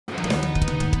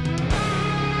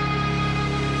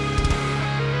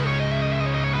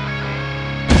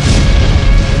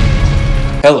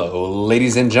Hello,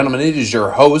 ladies and gentlemen, it is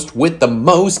your host with the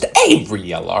most, Avery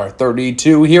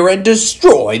LR32 here, and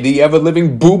destroy the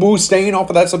ever-living boo-boo stain off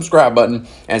of that subscribe button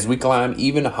as we climb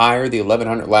even higher the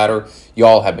 1100 ladder.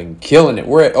 Y'all have been killing it.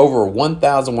 We're at over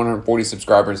 1,140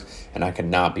 subscribers, and I could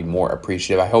not be more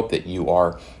appreciative. I hope that you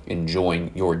are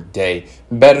enjoying your day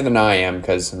better than I am,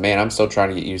 because, man, I'm still trying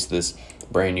to get used to this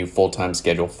brand new full-time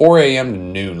schedule. 4 a.m. to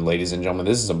noon, ladies and gentlemen.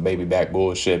 This is some baby back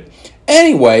bullshit.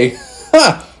 Anyway,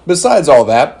 besides all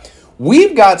that,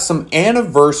 we've got some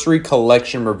anniversary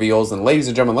collection reveals. And ladies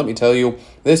and gentlemen, let me tell you,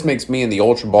 this makes me and the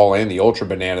Ultra Ball and the Ultra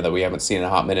Banana that we haven't seen in a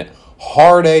hot minute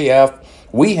hard AF.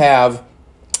 We have,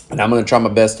 and I'm going to try my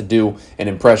best to do an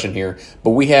impression here,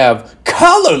 but we have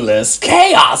Colorless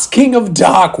Chaos King of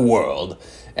Dark World.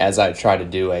 As I try to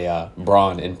do a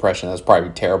Braun impression, that's probably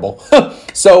terrible.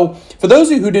 So, for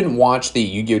those of you who didn't watch the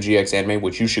Yu-Gi-Oh! GX anime,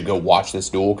 which you should go watch this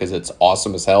duel because it's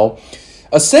awesome as hell.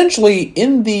 Essentially,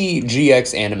 in the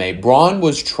GX anime, Braun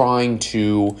was trying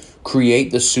to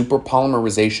create the super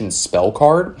polymerization spell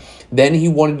card. Then he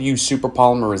wanted to use super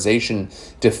polymerization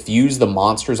to fuse the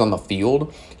monsters on the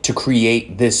field to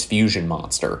create this fusion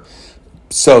monster.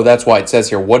 So that's why it says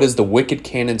here, what does the Wicked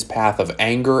Cannon's path of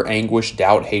anger, anguish,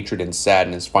 doubt, hatred, and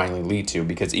sadness finally lead to?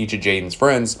 Because each of Jaden's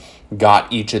friends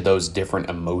got each of those different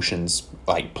emotions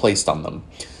placed on them.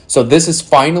 So this is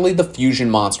finally the fusion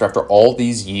monster after all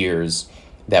these years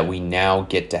that we now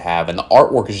get to have. And the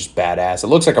artwork is just badass. It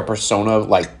looks like a Persona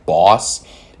boss,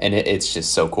 and it's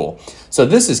just so cool. So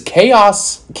this is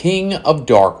Chaos King of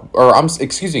Dark,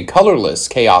 Colorless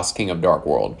Chaos King of Dark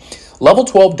World. Level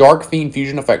 12 Dark Fiend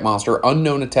Fusion Effect Monster,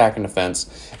 unknown attack and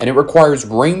defense, and it requires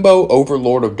Rainbow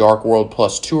Overlord of Dark World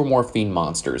plus 2 or more Fiend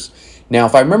monsters. Now,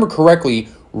 if I remember correctly,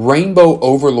 Rainbow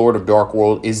Overlord of Dark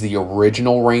World is the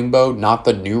original Rainbow, not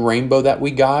the new Rainbow that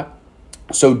we got.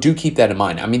 So do keep that in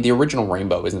mind. I mean, the original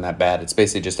Rainbow isn't that bad. It's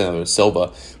basically just another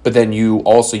Silva, but then you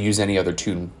also use any other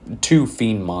two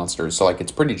Fiend monsters. So,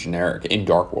 it's pretty generic in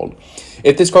Dark World.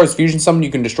 If this card is Fusion Summon,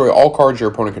 you can destroy all cards your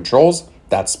opponent controls.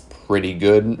 That's pretty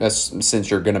good, since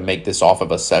you're going to make this off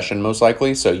of a session, most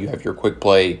likely. So you have your quick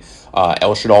play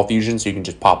El Shaddai Fusion, so you can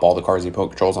just pop all the cards the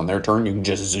opponent controls on their turn. You can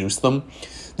just Zeus them.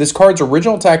 This card's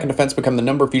original attack and defense become the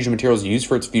number of fusion materials used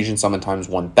for its fusion summon times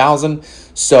 1,000.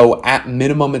 So at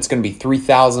minimum, it's going to be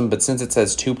 3,000, but since it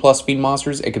says 2+ Fiend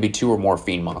monsters, it could be 2 or more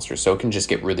Fiend monsters, so it can just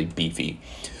get really beefy.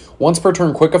 Once per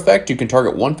turn quick effect, you can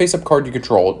target one face-up card you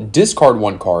control, discard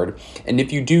one card, and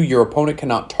if you do, your opponent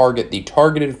cannot target the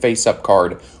targeted face-up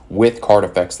card with card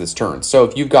effects this turn. So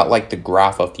if you've got the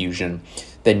Grapha fusion,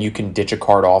 then you can ditch a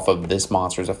card off of this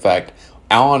monster's effect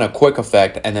on a quick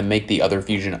effect and then make the other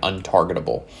fusion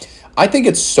untargetable. I think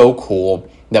it's so cool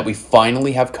that we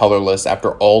finally have Colorless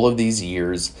after all of these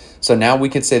years. So now we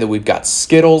could say that we've got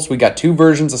Skittles, we got 2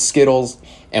 versions of Skittles,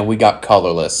 and we got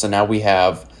Colorless. So now we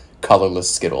have Colorless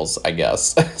Skittles, I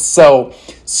guess. So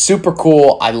super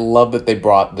cool. I love that they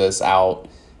brought this out.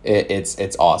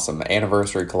 It's awesome. The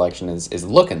anniversary collection is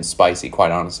looking spicy,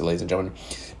 quite honestly, ladies and gentlemen.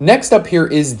 Next up here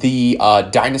is the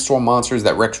dinosaur monsters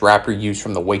that Rex Raptor used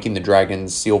from the Waking the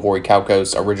Dragons, Silvori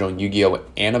Kaukos original Yu-Gi-Oh!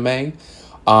 Anime.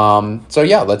 So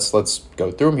yeah, let's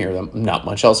go through them here. Not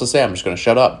much else to say. I'm just going to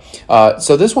shut up.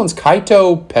 So this one's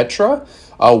Kaito Petra.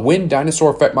 Wind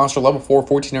Dinosaur Effect Monster, level 4,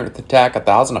 1400 attack,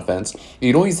 1000 offense.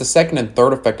 You can only use the second and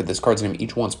third effect of this card's name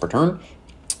each once per turn.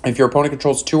 If your opponent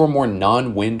controls 2 or more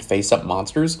non-wind face-up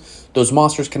monsters, those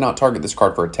monsters cannot target this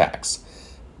card for attacks.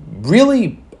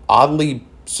 Really oddly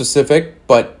specific,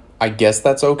 but I guess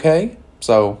that's okay.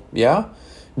 So, yeah.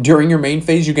 During your main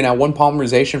phase, you can add 1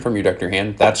 polymerization from your deck to your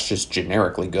hand. That's just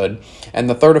generically good. And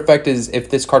the third effect is if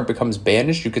this card becomes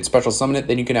banished, you could special summon it,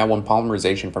 then you can add 1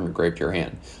 polymerization from your grave to your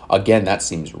hand. Again, that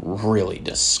seems really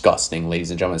disgusting,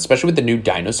 ladies and gentlemen, especially with the new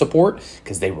Dino support,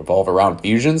 because they revolve around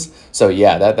fusions. So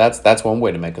yeah, that's one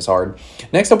way to make us hard.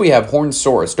 Next up, we have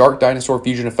Hornsaurus, Dark Dinosaur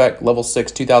Fusion Effect, level 6,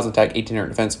 2000 attack, 1800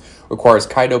 defense, requires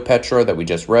Kaito Petra that we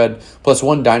just read, plus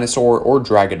 1 dinosaur or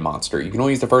dragon monster. You can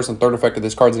only use the first and third effect of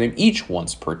this card's name each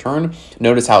once per turn.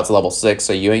 Notice how it's level 6,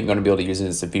 so you ain't going to be able to use it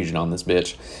as a fusion on this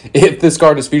bitch. If this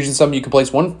card is fusion summon, you can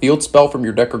place 1 field spell from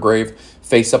your deck or grave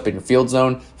face up in your field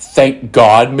zone. Thank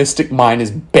God Mystic Mine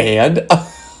is banned.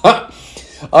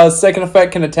 Second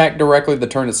effect can attack directly the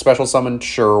turn it's special summoned.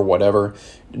 Sure, whatever.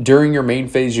 During your main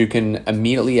phase, you can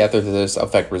immediately after this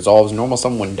effect resolves normal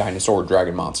summon 1 dinosaur or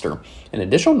dragon monster. An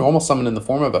additional normal summon in the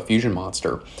form of a fusion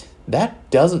monster. That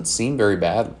doesn't seem very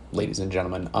bad, ladies and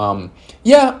gentlemen.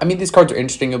 Yeah, I mean, these cards are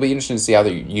interesting. It'll be interesting to see how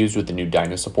they're used with the new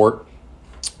Dino support.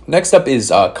 Next up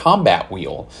is Combat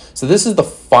Wheel. So this is the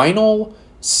final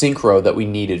synchro that we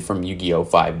needed from Yu-Gi-Oh!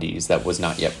 5Ds that was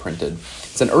not yet printed.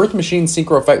 It's an Earth Machine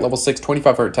synchro effect, level 6,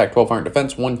 2500 attack, 1200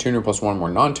 defense, 1 tuner plus 1 more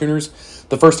non-tuners.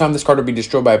 The first time this card will be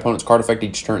destroyed by opponent's card effect,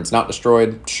 each turn it's not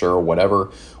destroyed. Sure, whatever.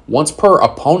 Once per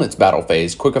opponent's battle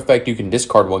phase, quick effect, you can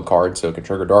discard 1 card, so it can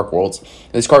trigger Dark Worlds.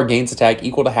 This card gains attack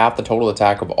equal to half the total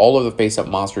attack of all of the face-up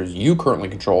monsters you currently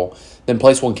control, then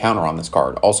place 1 counter on this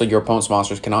card. Also, your opponent's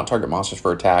monsters cannot target monsters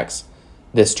for attacks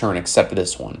this turn except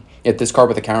this one. If this card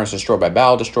with a counter is destroyed by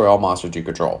battle, destroy all monsters you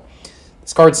control.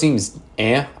 This card seems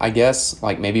I guess.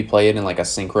 Like maybe play it in like a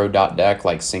synchro dot deck,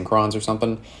 like Synchrons or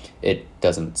something. It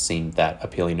doesn't seem that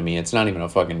appealing to me. It's not even a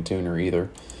fucking tuner either.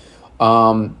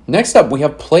 Next up, we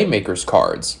have Playmakers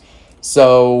cards.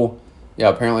 So, yeah,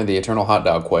 apparently the eternal hot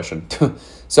dog question.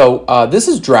 So, this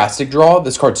is Drastic Draw.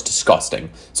 This card's disgusting.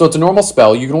 So, it's a normal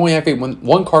spell. You can only activate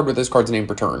one card with this card's name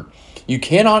per turn. You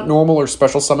cannot normal or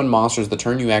special summon monsters the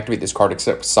turn you activate this card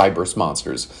except Cyberse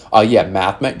monsters. Yeah,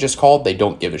 Mathmech just called. They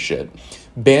don't give a shit.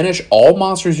 Banish all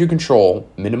monsters you control,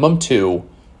 minimum 2,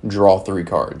 draw 3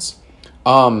 cards.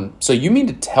 So you mean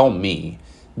to tell me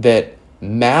that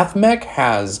Mathmech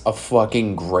has a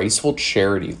fucking graceful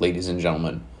charity, ladies and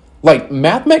gentlemen? Like,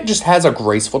 Mathmech just has a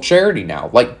graceful charity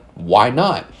now. Like, why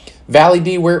not? Valley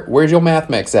D, where's your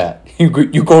Mathmechs at? You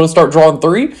going to start drawing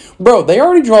 3? Bro, they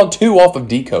already draw 2 off of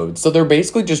decode, so they're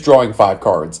basically just drawing 5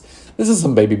 cards. This is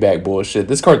some baby bag bullshit.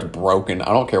 This card's broken.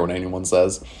 I don't care what anyone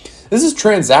says. This is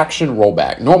Transaction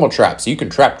Rollback. Normal trap, so you can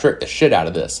trap trick the shit out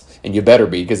of this. And you better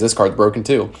be, because this card's broken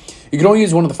too. You can only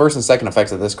use one of the first and second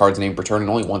effects of this card's name per turn and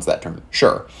only once that turn.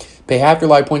 Sure. Pay half your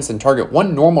life points and target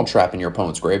 1 normal trap in your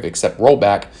opponent's grave, except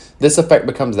rollback. This effect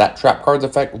becomes that trap card's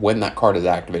effect when that card is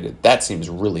activated. That seems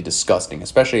really disgusting,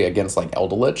 especially against like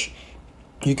Eldelich.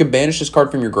 You can banish this card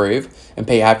from your grave and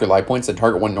pay half your life points and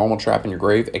target 1 normal trap in your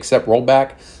grave, except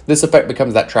rollback. This effect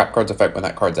becomes that trap card's effect when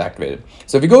that card's activated.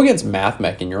 So if you go against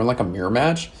Mathmech and you're in like a mirror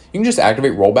match, you can just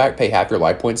activate rollback, pay half your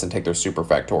life points, and take their super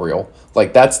factorial.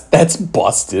 Like, that's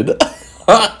busted.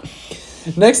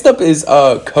 Next up is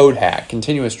Code Hack,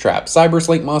 Continuous Trap. Cyberse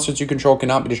Link monsters you control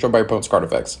cannot be destroyed by your opponent's card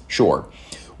effects. Sure.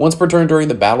 Once per turn during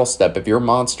the battle step, if your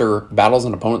monster battles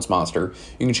an opponent's monster,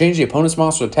 you can change the opponent's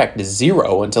monster attack to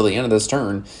 0 until the end of this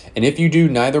turn, and if you do,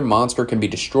 neither monster can be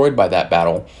destroyed by that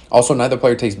battle. Also, neither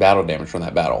player takes battle damage from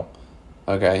that battle.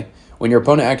 Okay? When your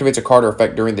opponent activates a card or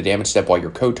effect during the damage step while your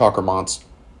Code Talker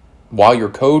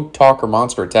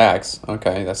monster attacks,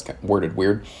 okay, that's worded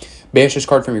weird, banish this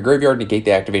card from your graveyard, negate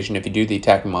the activation. If you do, the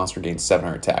attacking monster gains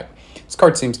 700 attack. This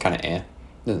card seems kind of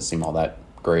doesn't seem all that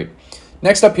great.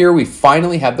 Next up here, we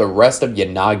finally have the rest of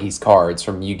Yanagi's cards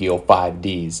from Yu-Gi-Oh!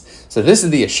 5Ds. So this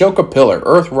is the Ashoka Pillar.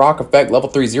 Earth Rock effect, level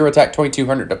 3, 0 attack,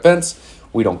 2200 defense.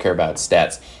 We don't care about its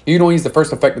stats. You can only use the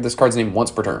first effect of this card's name once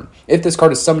per turn. If this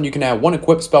card is summoned, you can add 1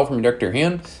 equipped spell from your deck to your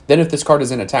hand. Then if this card is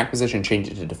in attack position, change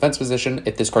it to defense position.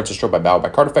 If this card's destroyed by battle by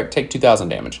card effect, take 2000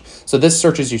 damage. So this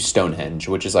searches you Stonehenge,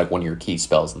 which is like one of your key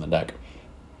spells in the deck.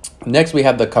 Next, we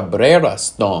have the Cabrera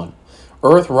Stone.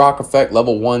 Earth Rock effect,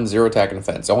 level 1, 0 attack and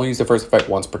defense. Only use the first effect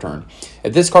once per turn.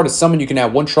 If this card is summoned, you can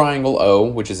add 1 Triangle O,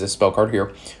 which is this spell card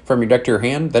here, from your deck to your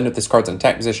hand. Then if this card's in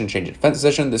attack position, change it to defense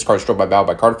position. This card's destroyed by battle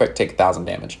by card effect, take 1000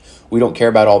 damage. We don't care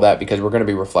about all that because we're going to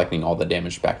be reflecting all the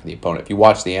damage back to the opponent. If you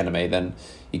watch the anime, then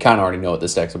you kind of already know what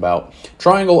this deck's about.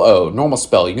 Triangle O, normal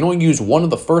spell. You can only use one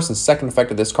of the first and second effect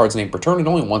of this card's name per turn and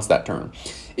only once that turn.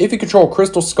 If you control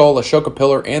Crystal Skull, Ashoka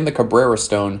Pillar, and the Cabrera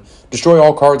Stone, destroy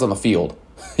all cards on the field.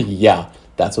 Yeah.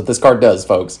 That's what this card does,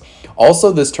 folks.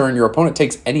 Also, this turn, your opponent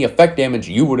takes any effect damage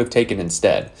you would have taken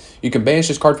instead. You can banish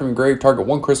this card from your grave, target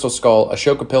 1 Crystal Skull,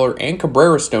 Ashoka Pillar, and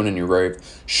Cabrera Stone in your grave,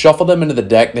 shuffle them into the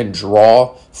deck, then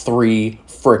draw 3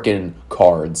 frickin'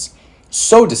 cards.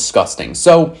 So disgusting.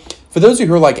 So, for those of you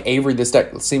who are like, Avery, this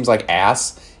deck seems like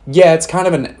ass. Yeah, it's kind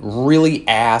of a really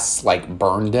ass, like,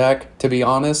 burn deck, to be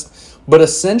honest. But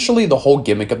essentially, the whole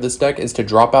gimmick of this deck is to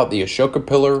drop out the Ashoka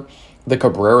Pillar, the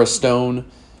Cabrera Stone,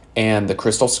 and the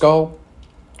Crystal Skull.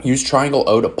 Use Triangle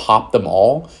O to pop them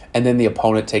all, and then the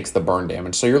opponent takes the burn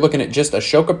damage. So you're looking at just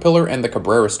Ashoka Pillar and the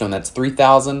Cabrera Stone. That's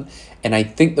 3,000, and I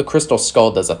think the Crystal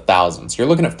Skull does 1,000. So you're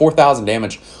looking at 4,000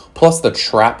 damage, plus the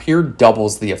trap here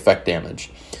doubles the effect damage.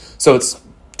 So it's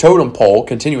Totem Pole,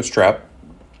 Continuous Trap.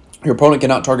 Your opponent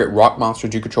cannot target rock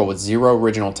monsters you control with 0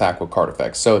 original attack with card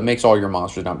effects. So it makes all your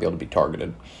monsters not be able to be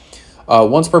targeted.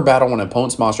 Once per battle, when an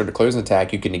opponent's monster declares an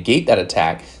attack, you can negate that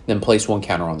attack, then place 1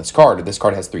 counter on this card. If this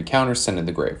card has 3 counters, send it in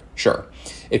the grave. Sure.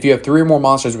 If you have 3 or more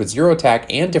monsters with 0 attack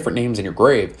and different names in your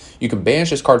grave, you can banish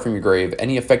this card from your grave.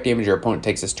 Any effect damage your opponent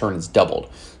takes this turn is doubled.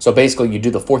 So basically, you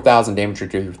do the 4,000 damage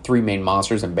to your 3 main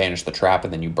monsters and banish the trap,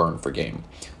 and then you burn for game.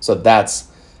 So that's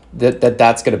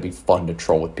that's going to be fun to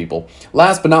troll with people.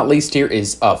 Last but not least here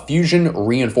is Fusion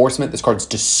Reinforcement. This card's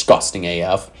disgusting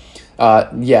AF.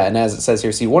 Yeah, and as it says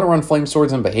here, so you want to run Flame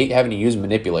Swords but hate having to use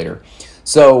Manipulator.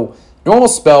 So, normal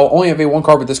spell, only have one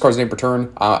card with this card's name per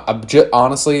turn.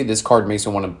 Honestly, this card makes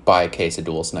me want to buy a case of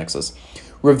Duelist Nexus.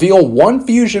 Reveal one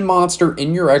fusion monster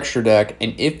in your extra deck,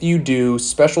 and if you do,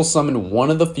 special summon one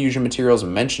of the fusion materials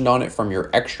mentioned on it from your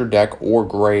extra deck or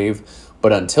grave,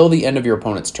 but until the end of your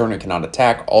opponent's turn, it cannot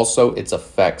attack. Also, its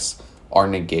effects are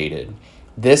negated.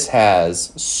 This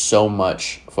has so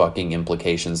much fucking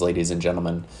implications, ladies and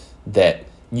gentlemen, that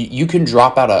you can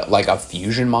drop out a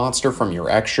fusion monster from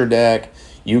your extra deck.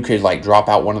 You could like drop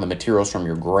out one of the materials from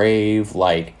your grave.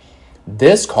 Like,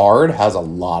 this card has a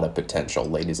lot of potential,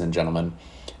 ladies and gentlemen,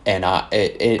 and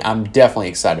I'm definitely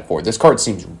excited for it. This card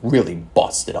seems really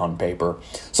busted on paper.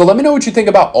 So let me know what you think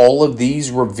about all of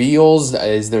these reveals.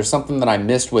 Is there something that I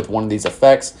missed with one of these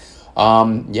effects?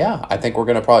 Yeah, I think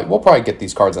we'll probably get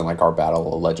these cards in like our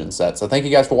Battle of Legends set. So thank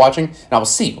you guys for watching, and I will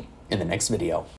see you in the next video.